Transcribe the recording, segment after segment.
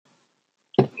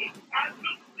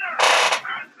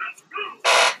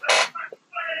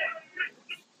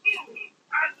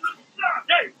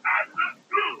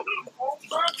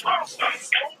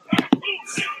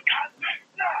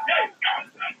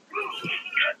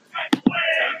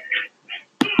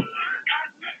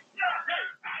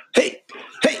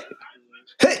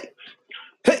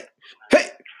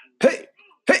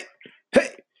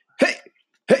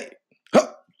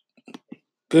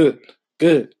Good,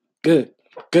 good, good,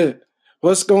 good.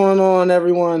 What's going on,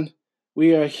 everyone?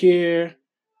 We are here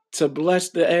to bless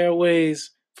the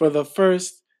airways for the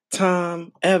first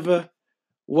time ever.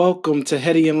 Welcome to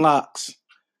Hetty and Locks.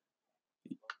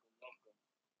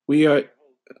 We are,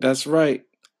 that's right.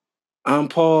 I'm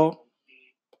Paul,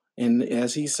 and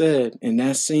as he said in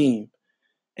that scene,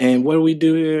 and what do we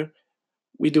do here?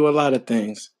 We do a lot of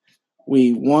things.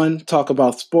 We, one, talk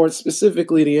about sports,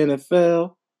 specifically the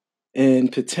NFL,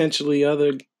 and potentially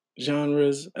other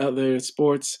genres, other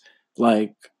sports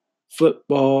like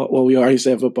football. Well, we already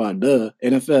said football, duh.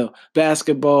 NFL,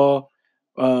 basketball,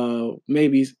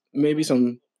 maybe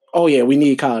some. Oh yeah, we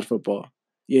need college football.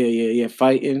 Yeah.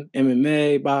 Fighting,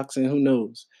 MMA, boxing. Who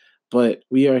knows? But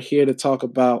we are here to talk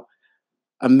about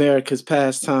America's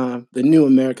pastime, the new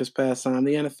America's pastime,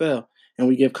 the NFL, and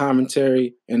we give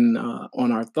commentary and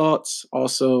on our thoughts,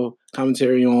 also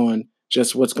commentary on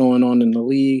just what's going on in the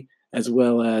league, as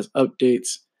well as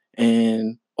updates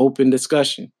and open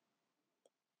discussion.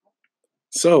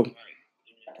 So,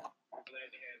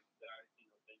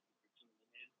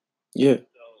 yeah,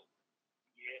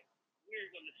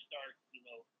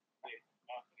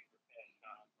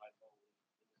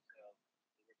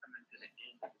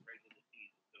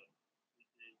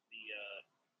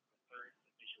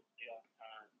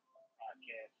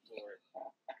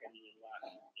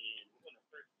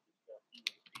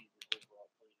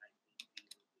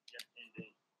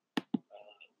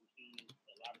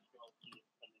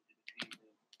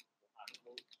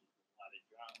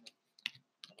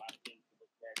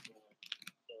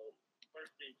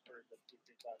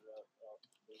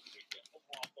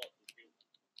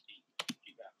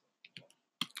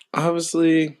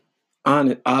 obviously,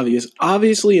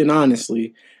 obviously, and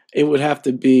honestly, it would have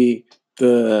to be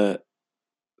the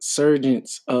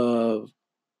surgence of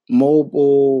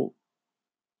mobile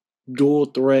dual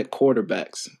threat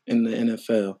quarterbacks in the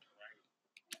NFL.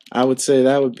 I would say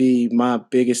that would be my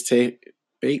biggest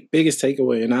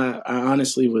takeaway, and I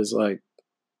honestly was like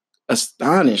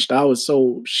astonished. I was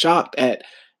so shocked at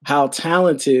how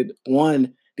talented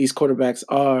one these quarterbacks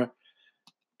are,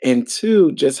 and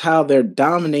two, just how they're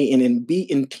dominating and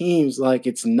beating teams like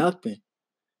it's nothing.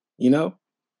 You know?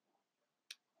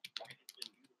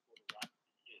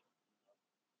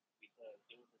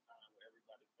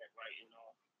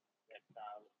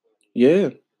 Yeah,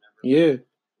 yeah,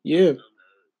 yeah,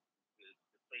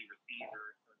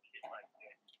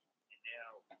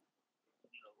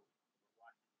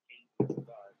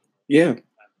 yeah,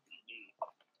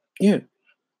 yeah.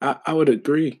 I would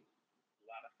agree.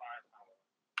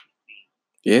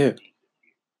 Yeah,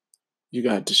 you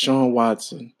got Deshaun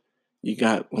Watson, you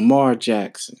got Lamar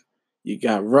Jackson, you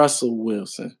got Russell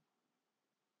Wilson,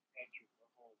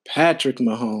 Patrick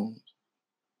Mahomes,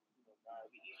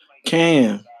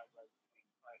 Cam,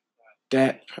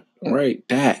 Dak, right?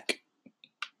 Dak.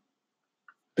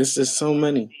 This is so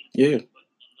many. Yeah,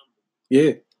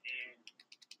 yeah,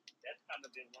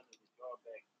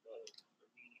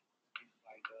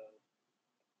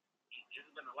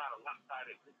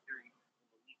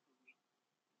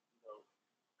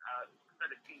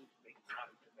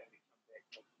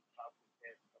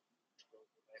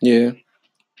 yeah,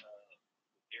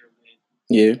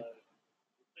 yeah.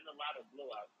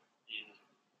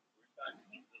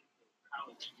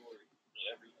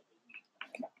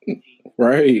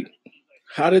 Right.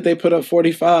 How did they put up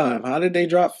 45? How did they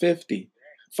drop 50?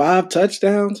 Five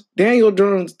touchdowns? Daniel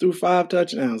Jones threw five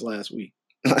touchdowns last week.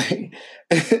 Like,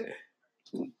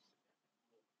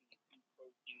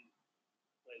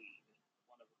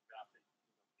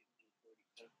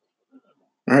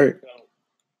 right.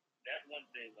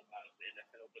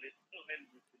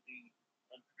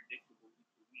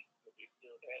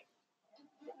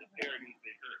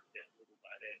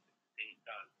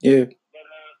 Yeah.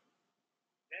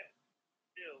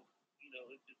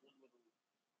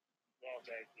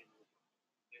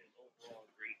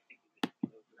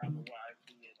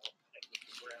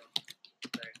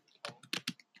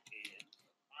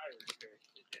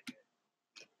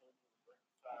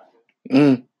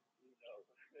 Mm,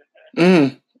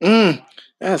 mm.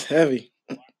 That's heavy.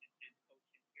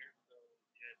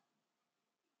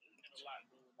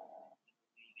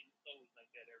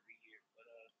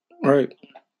 Right.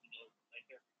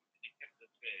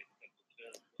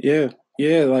 Yeah.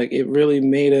 Yeah. Like it really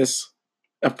made us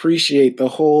appreciate the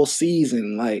whole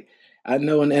season. Like I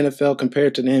know in the NFL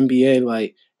compared to the NBA,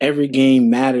 like every game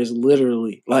matters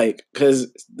literally. Like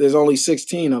because there's only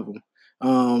 16 of them.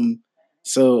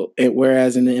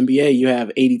 Whereas in the NBA you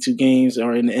have 82 games,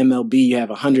 or in the MLB you have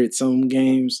 100 some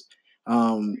games.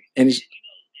 And it's,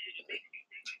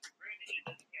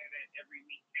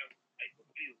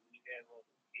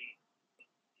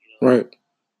 Right.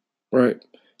 Right.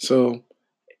 So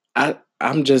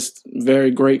I'm just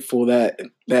very grateful that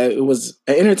it was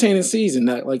an entertaining season.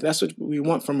 That like that's what we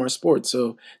want from our sport.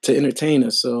 So to entertain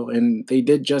us. So and they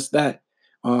did just that.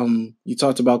 You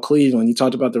talked about Cleveland. You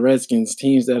talked about the Redskins,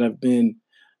 teams that have been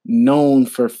known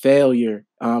for failure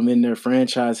in their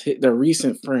their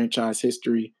recent franchise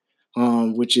history,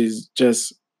 which is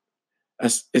just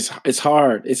it's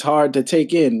hard. It's hard to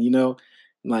take in,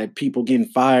 like people getting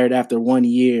fired after 1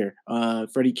 year.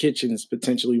 Freddie Kitchens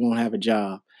potentially won't have a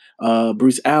job.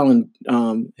 Bruce Allen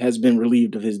has been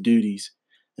relieved of his duties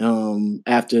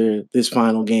after this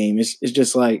final game. It's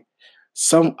just like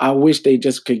some. I wish they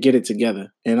just could get it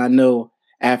together. And I know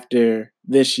after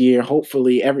this year,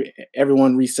 hopefully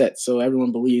everyone resets, so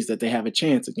everyone believes that they have a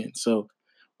chance again. So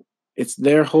it's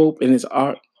their hope and it's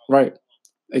our right.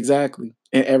 Exactly.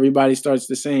 And everybody starts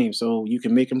the same. So you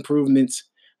can make improvements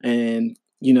and,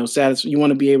 satisfy you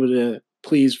want to be able to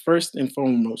please first and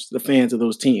foremost the fans of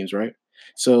those teams, right?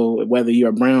 So whether you're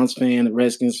a Browns fan, a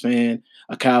Redskins fan,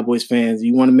 a Cowboys fan,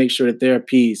 you want to make sure that they're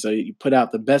appeased. So you put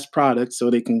out the best product so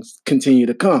they can continue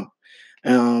to come.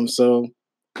 So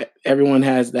everyone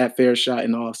has that fair shot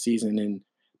in the off season, and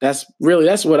that's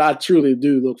what I truly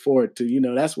do look forward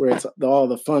to. That's where all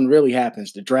the fun really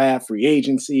happens: the draft, free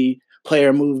agency,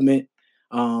 player movement.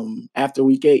 After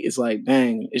week 8, it's like,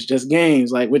 dang, it's just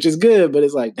games, like which is good, but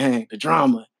it's like, dang, the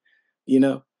drama, you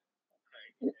know.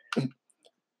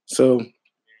 So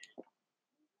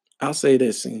I'll say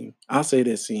this,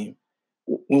 scene.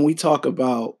 When we talk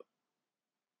about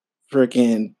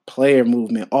freaking player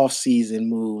movement, off season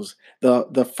moves.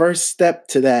 The first step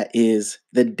to that is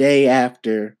the day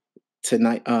after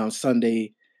tonight,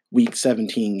 Sunday, week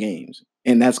 17 games,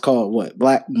 and that's called what?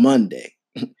 Black Monday,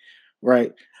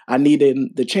 right? I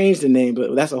needed to change the name,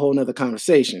 but that's a whole nother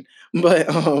conversation. But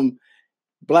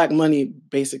Black money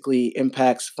basically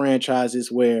impacts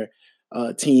franchises where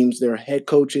teams, their head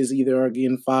coaches either are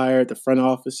getting fired, the front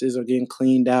offices are getting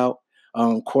cleaned out,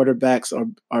 quarterbacks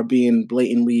are being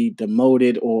blatantly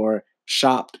demoted or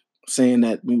shopped, saying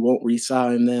that we won't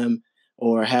re-sign them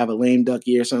or have a lame duck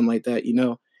year, something like that.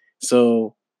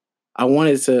 So I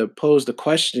wanted to pose the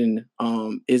question: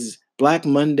 is Black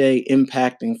Monday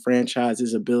impacting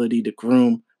franchises' ability to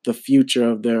groom the future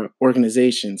of their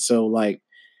organization? So, like,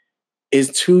 is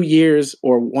 2 years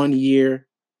or 1 year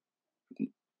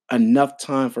enough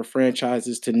time for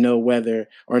franchises to know whether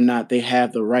or not they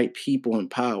have the right people in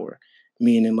power?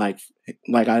 Meaning, like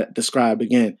I described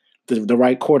again, the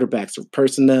right quarterbacks, the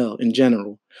personnel in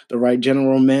general, the right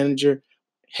general manager,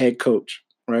 head coach,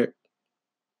 right?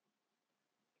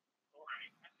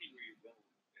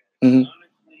 Hmm.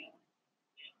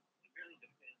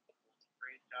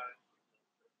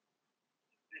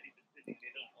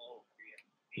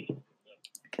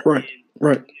 Right,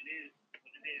 right.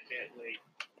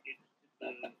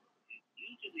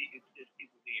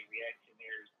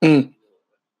 Mm,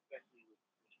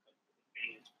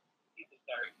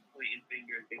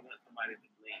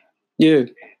 yeah,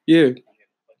 yeah.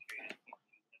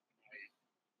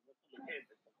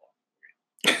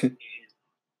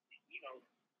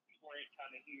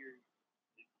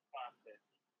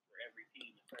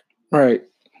 Right.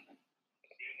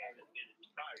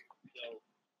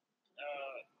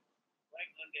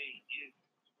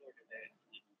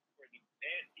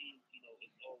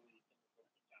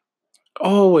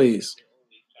 Always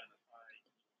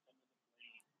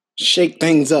shake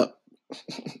things up.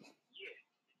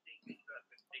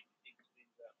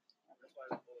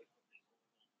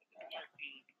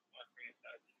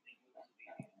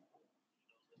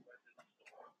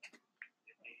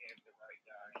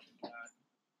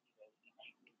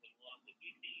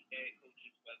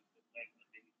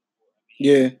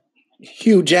 Yeah.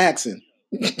 Hugh Jackson.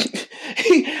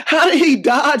 How did he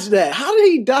dodge that? How did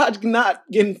he dodge not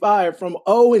getting fired from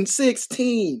 0 and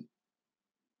 16?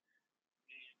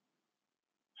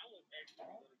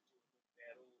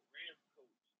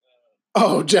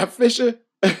 Oh, Jeff Fisher?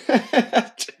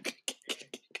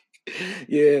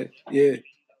 Yeah, yeah.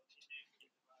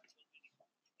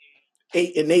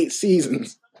 8 and 8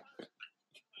 seasons.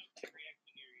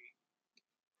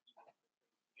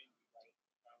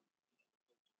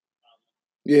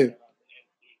 Yeah.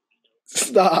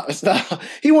 Stop, stop.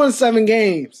 He won 7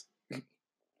 games.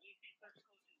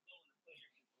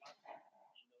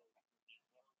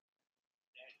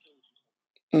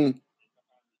 Mm,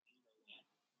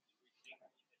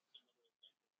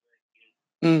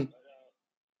 mm,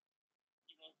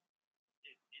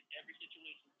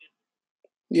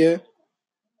 yeah.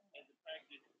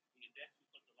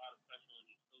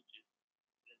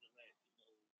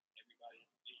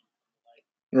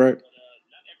 Right.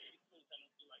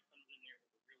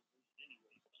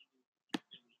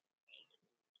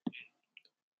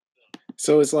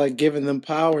 So it's like giving them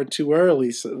power too early.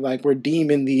 So like we're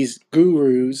deeming these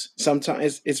gurus.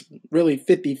 Sometimes it's really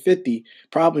 50-50,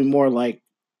 probably more like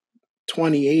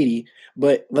 20-80.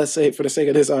 But let's say for the sake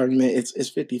of this argument, it's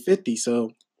 50-50.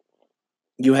 So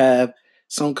you have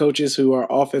some coaches who are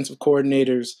offensive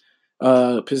coordinators,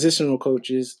 positional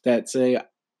coaches that say,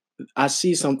 I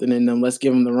see something in them. Let's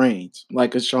give them the reins,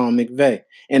 like a Sean McVay.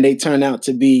 And they turn out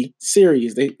to be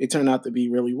serious. They turn out to be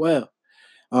really well.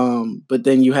 But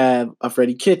then you have a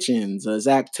Freddie Kitchens, a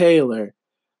Zach Taylor,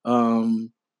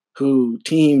 um, who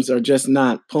teams are just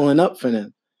not pulling up for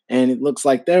them, and it looks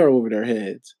like they're over their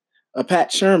heads. A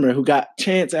Pat Shermer who got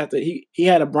chance after he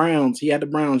had the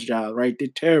Browns job, right?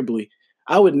 Did terribly.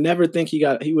 I would never think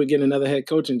he would get another head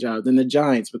coaching job than the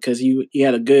Giants because he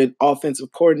had a good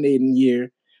offensive coordinating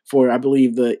year for I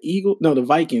believe the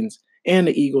Vikings and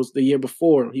the Eagles the year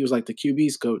before. He was like the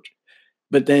QB's coach,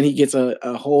 but then he gets a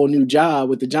whole new job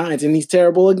with the Giants and he's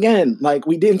terrible again. Like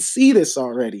we didn't see this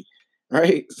already,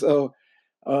 right? So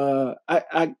I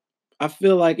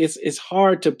feel like it's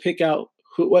hard to pick out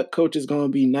what coach is going to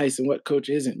be nice and what coach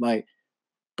isn't. Like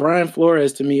Brian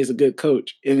Flores to me is a good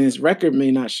coach, and his record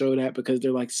may not show that because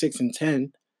they're like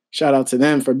 6-10. Shout out to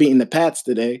them for beating the Pats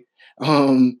today.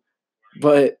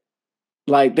 But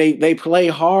like they play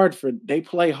hard.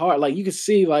 Like you can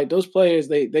see like those players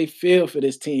they feel for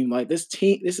this team. Like this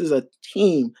is a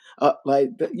team.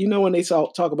 When they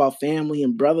talk about family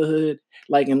and brotherhood,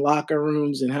 like in locker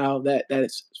rooms and how that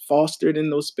is fostered in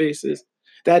those spaces,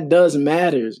 that does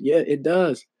matters. Yeah, it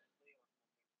does.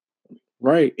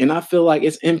 Right. And I feel like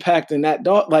it's impacting that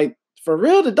dog. Like for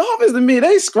real, the Dolphins to me,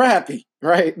 they scrappy,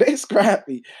 right? They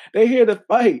scrappy. They here to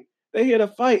fight. They here to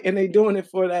fight, and they doing it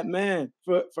for that man,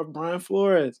 for Brian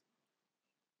Flores.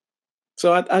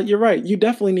 So you're right. You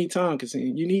definitely need time,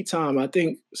 Kasim. You need time. I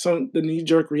think the knee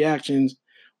jerk reactions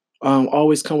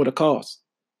always come with a cost.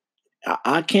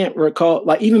 I can't recall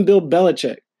like even Bill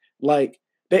Belichick, like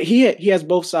that he has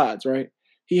both sides, right?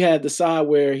 He had the side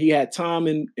where he had Tom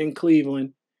in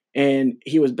Cleveland and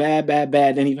he was bad, bad,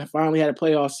 bad. Then he finally had a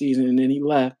playoff season and then he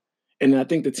left. And I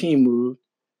think the team moved,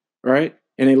 right?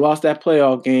 And they lost that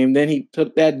playoff game. Then he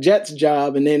took that Jets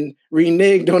job and then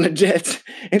reneged on the Jets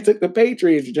and took the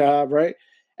Patriots job, right?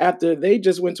 After they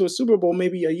just went to a Super Bowl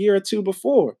maybe a year or two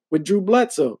before with Drew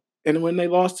Bledsoe. And when they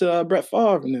lost to Brett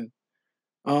Favre and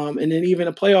then even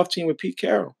a playoff team with Pete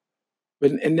Carroll.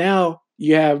 And now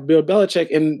you have Bill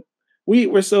Belichick, and we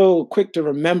were so quick to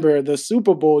remember the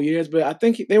Super Bowl years, but I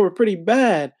think they were pretty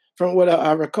bad from what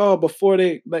I recall before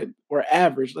they were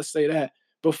average. Let's say that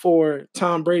before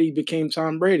Tom Brady became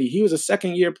Tom Brady, he was a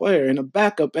second year player and a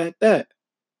backup at that.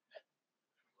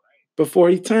 Before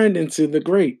he turned into the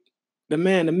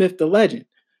man, the myth, the legend.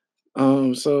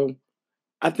 So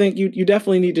I think you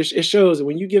definitely need to. It shows that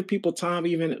when you give people time,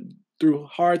 even through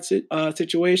hard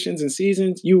situations and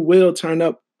seasons, you will turn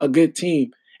up a good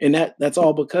team, and that's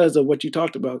all because of what you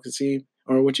talked about, Kasim,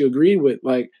 or what you agreed with,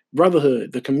 like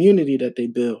brotherhood, the community that they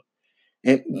build.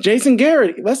 And Jason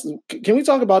Garrett, can we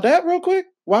talk about that real quick?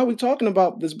 Why are we talking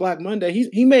about this Black Monday?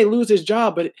 He may lose his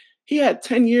job, but he had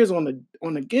 10 years on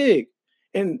the gig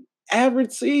and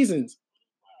average seasons,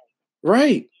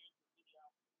 right?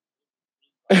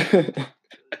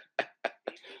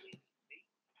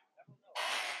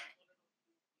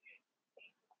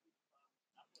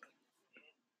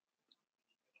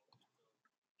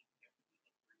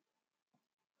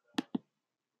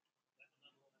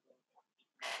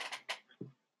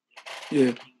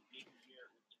 Yeah,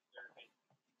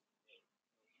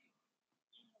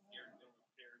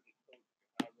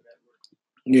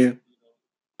 yeah.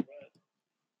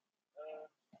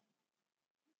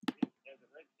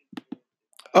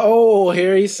 Oh,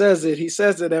 here he says it. He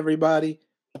says it, everybody.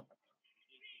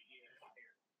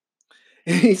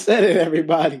 He said it,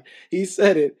 everybody. He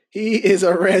said it. He is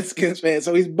a Redskins fan,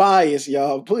 so he's biased,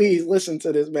 y'all. Please listen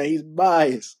to this, man. He's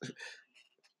biased.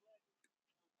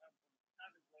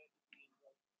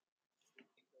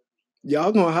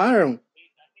 Y'all gonna hire him.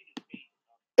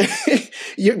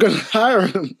 You're gonna hire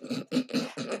him.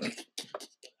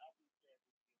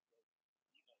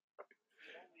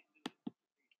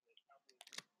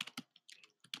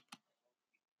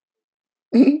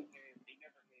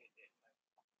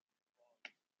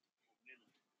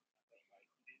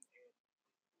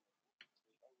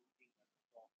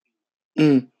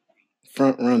 Mm,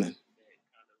 front running.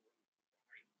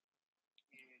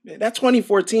 Man, that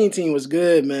 2014 team was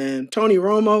good, man. Tony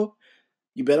Romo,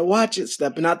 you better watch it.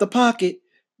 Stepping out the pocket.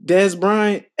 Des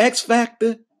Bryant, X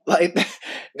Factor. Like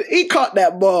he caught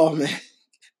that ball, man.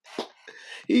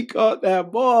 He caught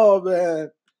that ball, man.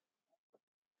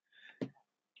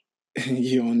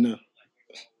 You don't know.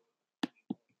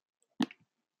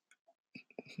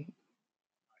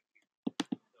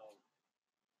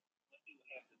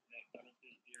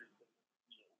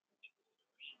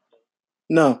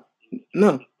 No,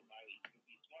 no.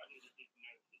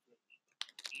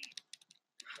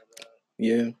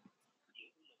 Yeah.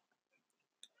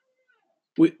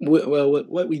 Well,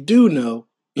 what we do know,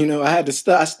 I had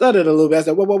to I stuttered a little bit. I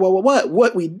said, what?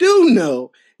 What we do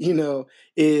know,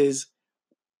 is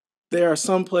there are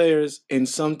some players and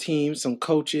some teams, some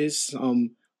coaches,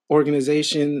 some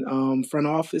organization front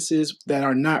offices that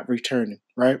are not returning,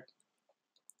 right?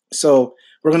 So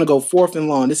we're gonna go fourth and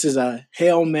long. This is a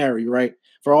Hail Mary, right?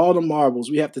 For all the marbles,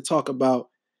 we have to talk about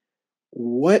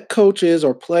what coaches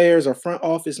or players or front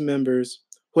office members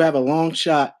who have a long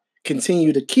shot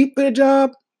continue to keep their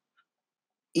job,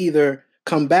 either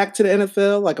come back to the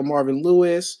NFL like a Marvin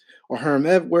Lewis or Herm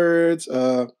Edwards.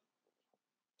 I'm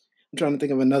trying to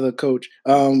think of another coach.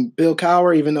 Bill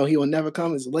Cowher, even though he will never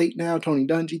come, is late now. Tony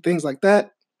Dungy, things like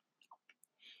that.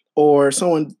 Or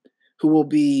someone who will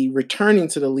be returning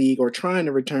to the league or trying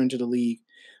to return to the league,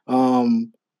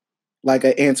 um, like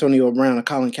a Antonio Brown, a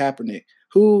Colin Kaepernick,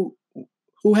 who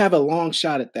have a long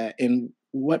shot at that. And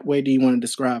what way do you want to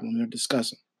describe them or discuss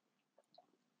them?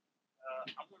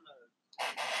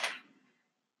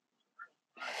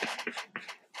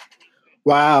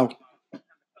 Wow.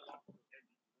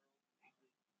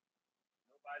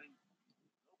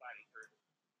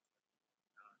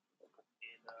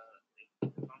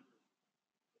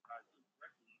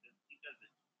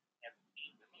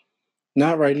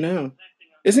 Not right now.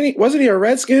 Isn't he? Wasn't he a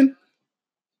Redskin?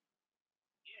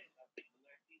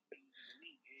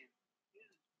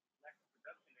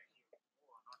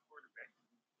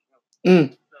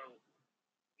 Mm.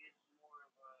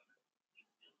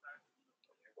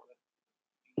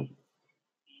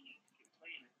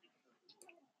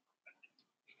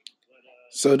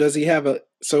 So does he have a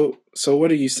so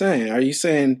what are you saying? Are you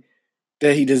saying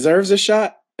that he deserves a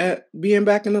shot at being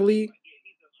back in the league?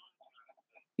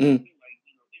 Mm.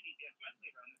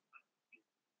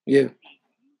 Yeah.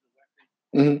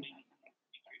 Hmm.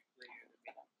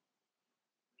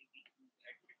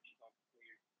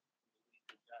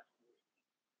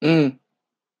 Mm.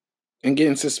 And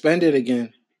getting suspended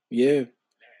again. Yeah.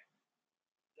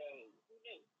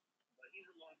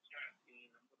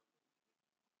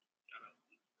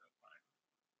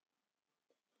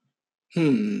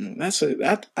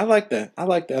 I like that. I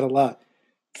like that a lot.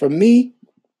 For me,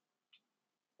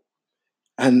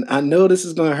 and I know this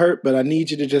is gonna hurt, but I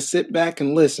need you to just sit back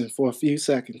and listen for a few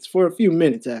seconds, for a few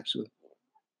minutes actually.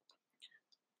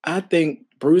 I think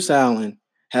Bruce Allen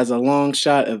has a long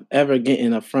shot of ever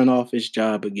getting a front office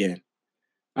job again.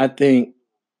 I think,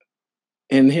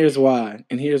 and here's why.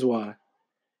 And here's why.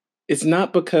 It's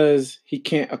not because he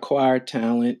can't acquire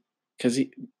talent, because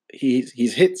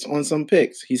he's hits on some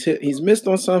picks. He's missed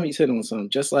on some, he's hit on some,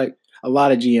 just like a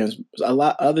lot of GMs. A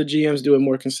lot other GMs do it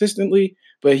more consistently,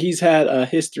 but he's had a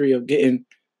history of getting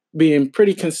being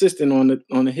pretty consistent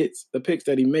on the hits, the picks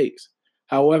that he makes.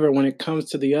 However, when it comes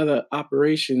to the other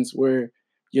operations where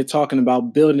you're talking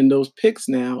about building those picks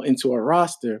now into a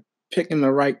roster, picking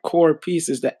the right core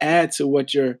pieces to add to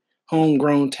what your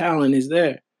homegrown talent is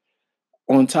there,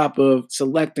 on top of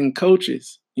selecting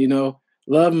coaches.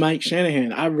 Love Mike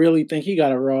Shanahan. I really think he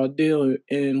got a raw deal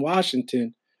in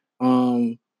Washington.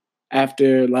 Um,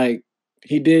 After like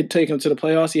he did take him to the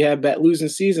playoffs, he had bad losing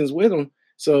seasons with him,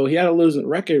 so he had a losing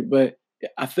record. But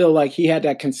I feel like he had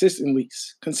that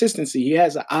consistency. He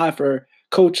has an eye for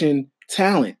coaching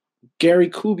talent. Gary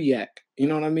Kubiak, you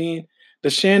know what I mean? The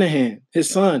Shanahan, his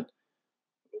son,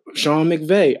 Sean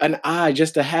McVay, an eye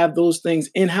just to have those things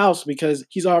in house because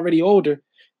he's already older.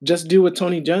 Just do what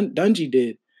Tony Dungy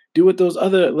did. Do what those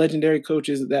other legendary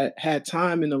coaches that had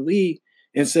time in the league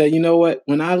and said, you know what,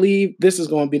 when I leave, this is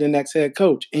going to be the next head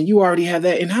coach. And you already have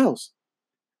that in house,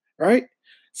 right?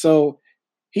 So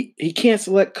he can't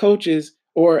select coaches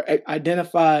or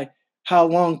identify how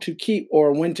long to keep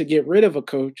or when to get rid of a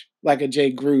coach like a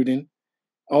Jay Gruden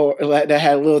or like that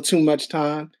had a little too much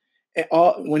time. And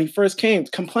when he first came,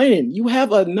 complaining, you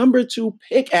have a number 2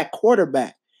 pick at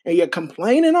quarterback, and you're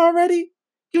complaining already.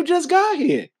 You just got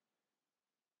here.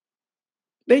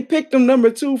 They picked him number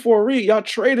 2 for a reason. Y'all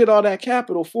traded all that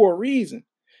capital for a reason.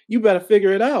 You better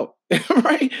figure it out,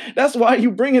 right? That's why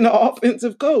you bring in the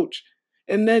offensive coach,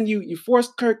 and then you force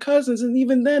Kirk Cousins, and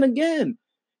even then again,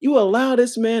 you allow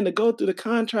this man to go through the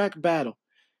contract battle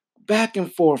back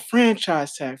and forth,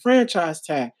 franchise tag.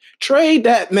 Trade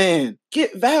that man,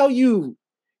 get value.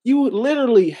 You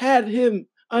literally had him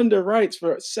under rights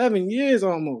for 7 years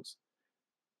almost.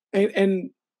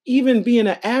 And even being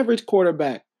an average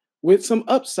quarterback with some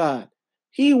upside,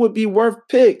 he would be worth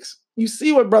picks. You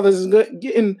see what brothers is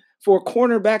getting for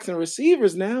cornerbacks and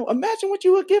receivers now. Imagine what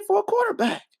you would get for a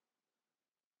quarterback.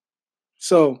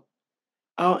 So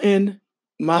I'll end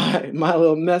my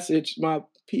little message, my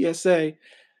PSA,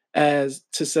 as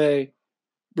to say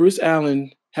Bruce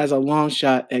Allen has a long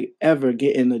shot at ever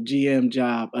getting a GM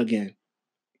job again.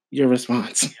 Your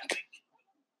response?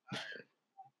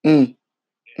 mm,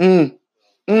 mm,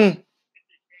 mm.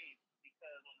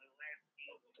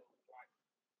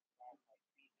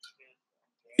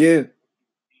 Yeah,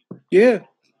 yeah.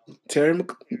 Terry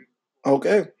Mc.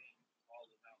 Okay.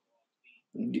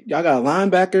 Y'all got a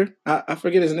linebacker. I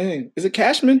forget his name. Is it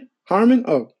Cashman? Harmon?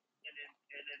 Oh,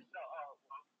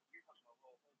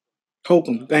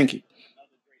 Holcomb. Thank you.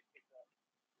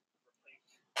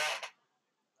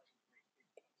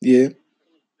 Yeah.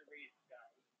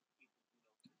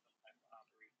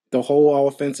 The whole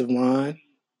offensive line.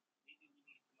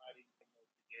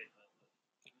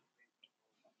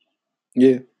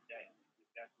 Yeah.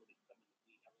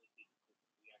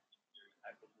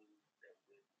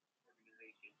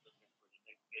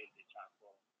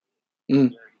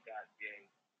 Mm.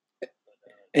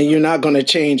 And you're not going to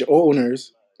change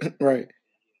owners. Right.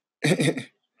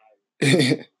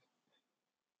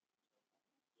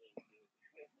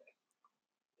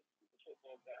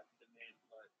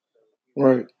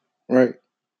 Right. Right.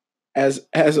 As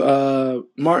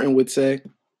Martin would say,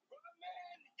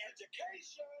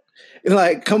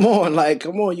 like come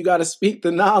on, you got to speak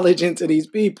the knowledge into these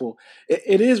people.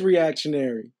 It is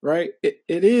reactionary, right? It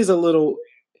is a little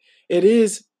it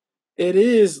is it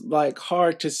is like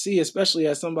hard to see, especially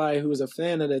as somebody who's a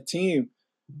fan of the team.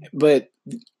 But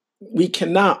we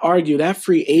cannot argue that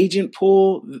free agent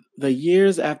pool, the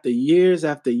years after years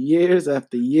after years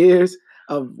after years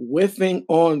of whiffing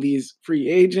on these free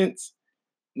agents,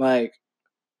 like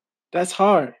that's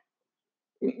hard.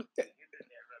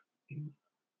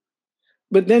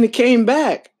 But then it came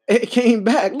back. It came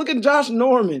back. Look at Josh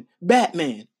Norman,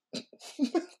 Batman,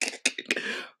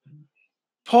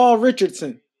 Paul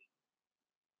Richardson,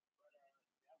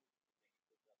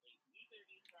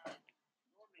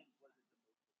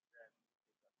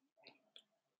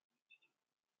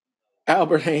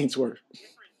 Albert Hainsworth.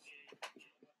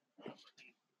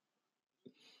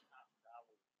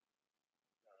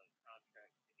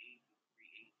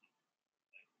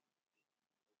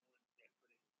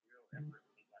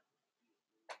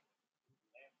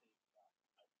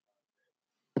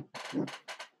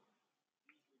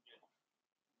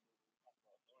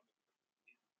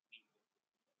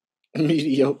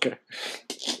 Mediocre.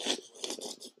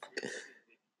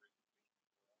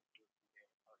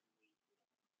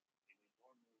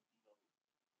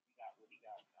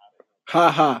 Ha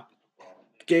ha.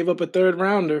 Gave up a third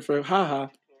rounder for ha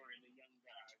ha.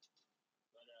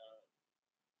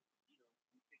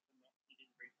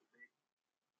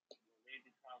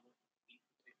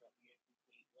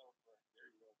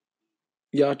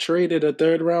 Y'all traded a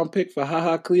third round pick for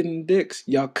haha Cleveland Dix.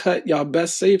 Y'all cut y'all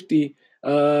best safety,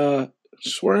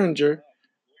 Schweringer.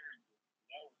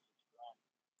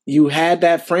 You had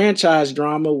that franchise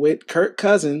drama with Kirk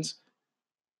Cousins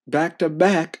back to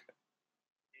back.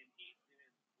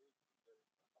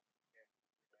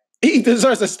 He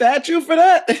deserves a statue for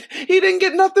that. He didn't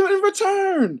get nothing in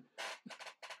return.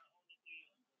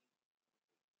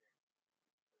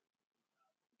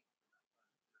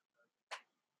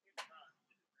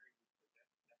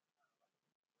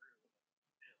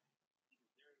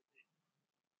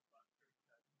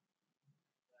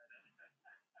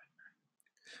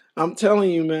 I'm telling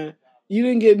you, man, you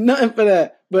didn't get nothing for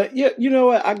that. But yeah, you know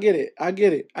what? I get it. I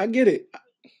get it. I get it.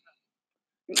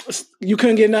 You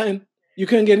couldn't get nothing. You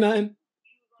couldn't get nothing.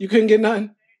 You couldn't get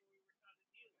nothing.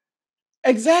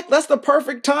 Exactly. That's the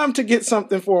perfect time to get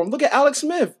something for him. Look at Alex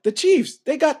Smith, the Chiefs.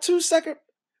 They got 2 second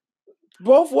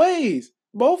both ways.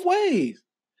 Both ways.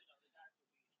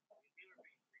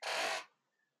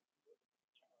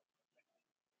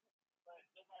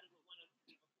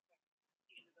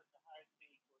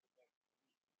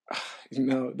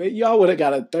 Y'all would have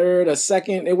got a third, a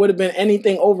second. It would have been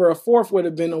anything over a fourth would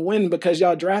have been a win because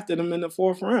y'all drafted him in the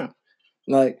fourth round.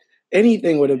 Like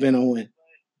anything would have been a win.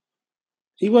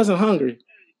 He wasn't hungry.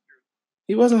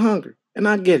 He wasn't hungry, and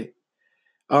I get it.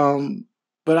 Um,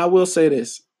 but I will say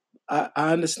this: I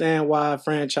understand why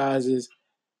franchises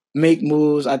make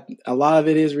moves. A lot of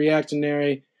it is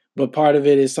reactionary, but part of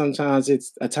it is sometimes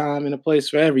it's a time and a place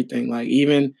for everything. Like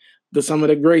even some of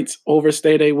the greats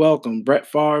overstay their welcome. Brett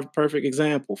Favre, perfect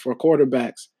example for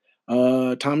quarterbacks.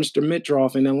 Thomas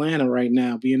Dimitroff in Atlanta right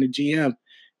now, being a GM,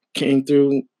 came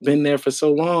through, been there for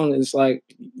so long. It's like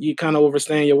you kind of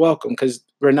overstaying your welcome because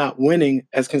we're not winning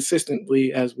as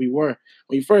consistently as we were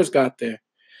when you first got there.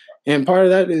 And part of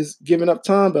that is giving up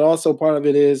time, but also part of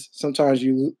it is sometimes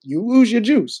you lose your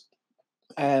juice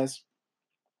as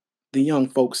the young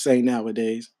folks say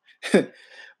nowadays.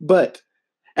 But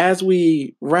as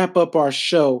we wrap up our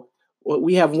show,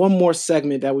 we have one more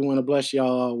segment that we want to bless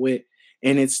y'all with,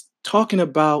 and it's talking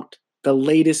about the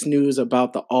latest news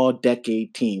about the all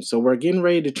decade team. So we're getting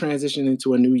ready to transition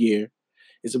into a new year.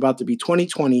 It's about to be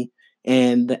 2020,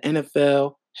 and the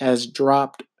NFL has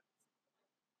dropped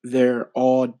their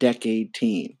all decade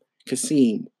team.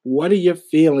 Kasim, what are your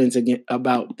feelings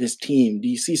about this team? Do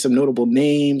you see some notable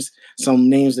names, some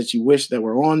names that you wish that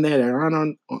were on there that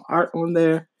aren't on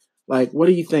there? Like, what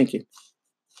are you thinking?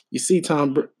 You see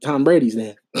Tom Brady's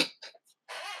there.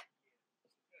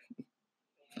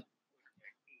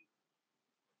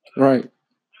 Right.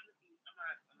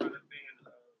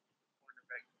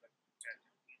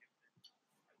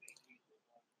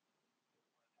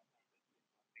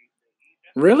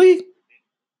 Really?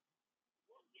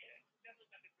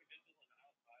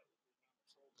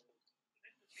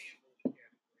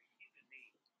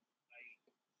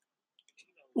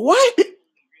 What?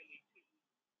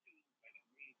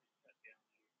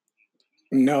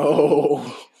 No.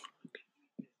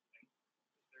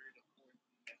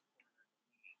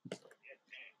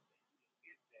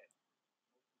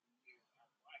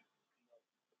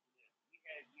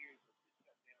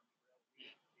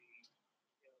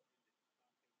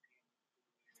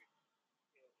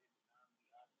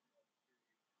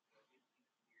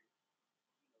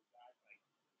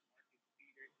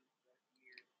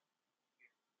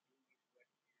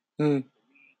 Hmm.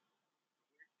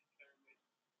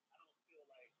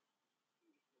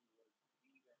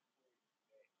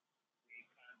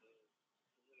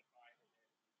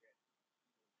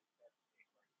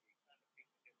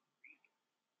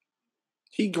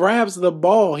 He grabs the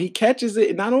ball, he catches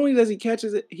it. Not only does he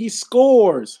catches it, he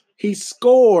scores. He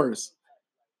scores.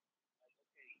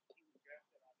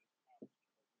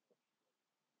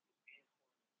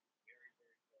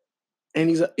 And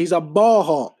he's a ball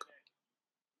hawk.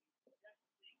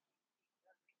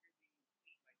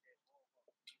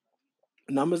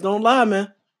 Numbers don't lie,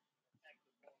 man.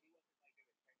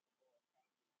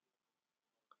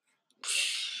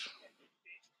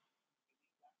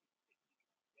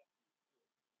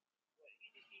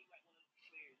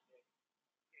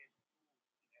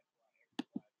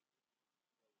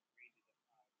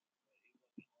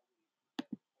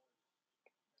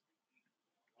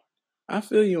 I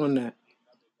feel you on that.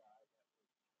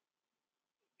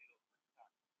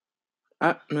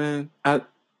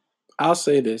 I'll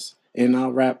say this, and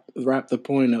I'll wrap the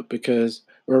point up because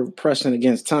we're pressing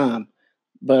against time.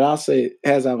 But I'll say,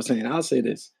 as I was saying, I'll say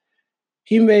this: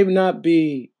 he may not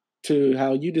be to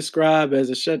how you describe as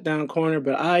a shutdown corner,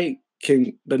 but I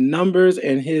can the numbers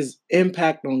and his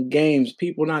impact on games,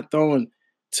 people not throwing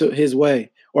to his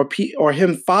way, or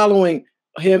him following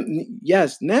him.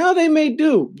 Yes, now they may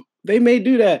do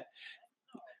that.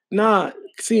 Nah,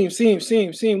 Seam. Listen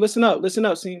up, Seam. Listen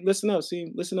up, Seam. Listen up,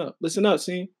 Seam.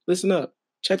 Listen up.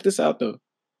 Check this out though,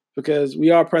 because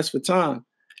we are pressed for time.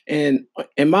 And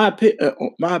in my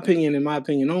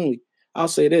opinion only, I'll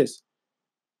say this: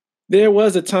 there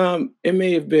was a time, it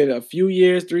may have been a few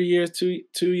years, 3 years, 2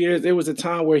 years. There was a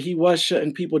time where he was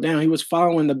shutting people down. He was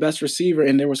following the best receiver,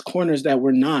 and there was corners that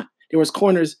were not. There was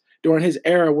corners during his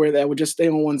era where that would just stay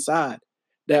on one side,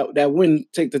 that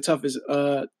wouldn't take the toughest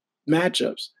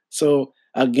matchups. So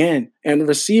again, and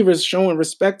receivers showing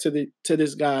respect to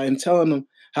this guy and telling him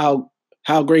how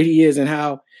great he is and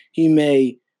how he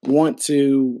may want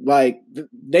to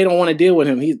they don't want to deal with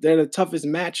him. They're the toughest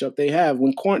matchup they have.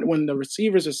 When the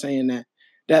receivers are saying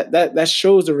that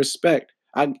shows the respect.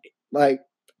 Like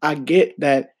I get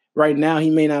that right now he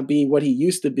may not be what he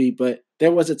used to be, but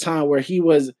there was a time where he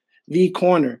was the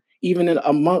corner, even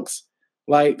amongst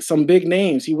like some big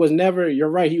names. He was never. You're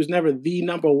right. He was never the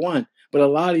number one. But a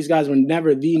lot of these guys were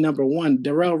never the number one.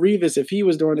 Darrell Revis, if he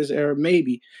was during this era,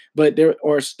 maybe. But there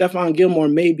or Stephon Gilmore,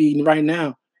 maybe right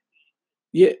now.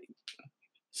 Yeah.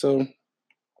 So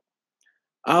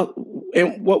I'll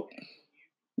and what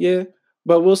yeah,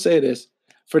 but we'll say this.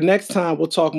 For next time, we'll talk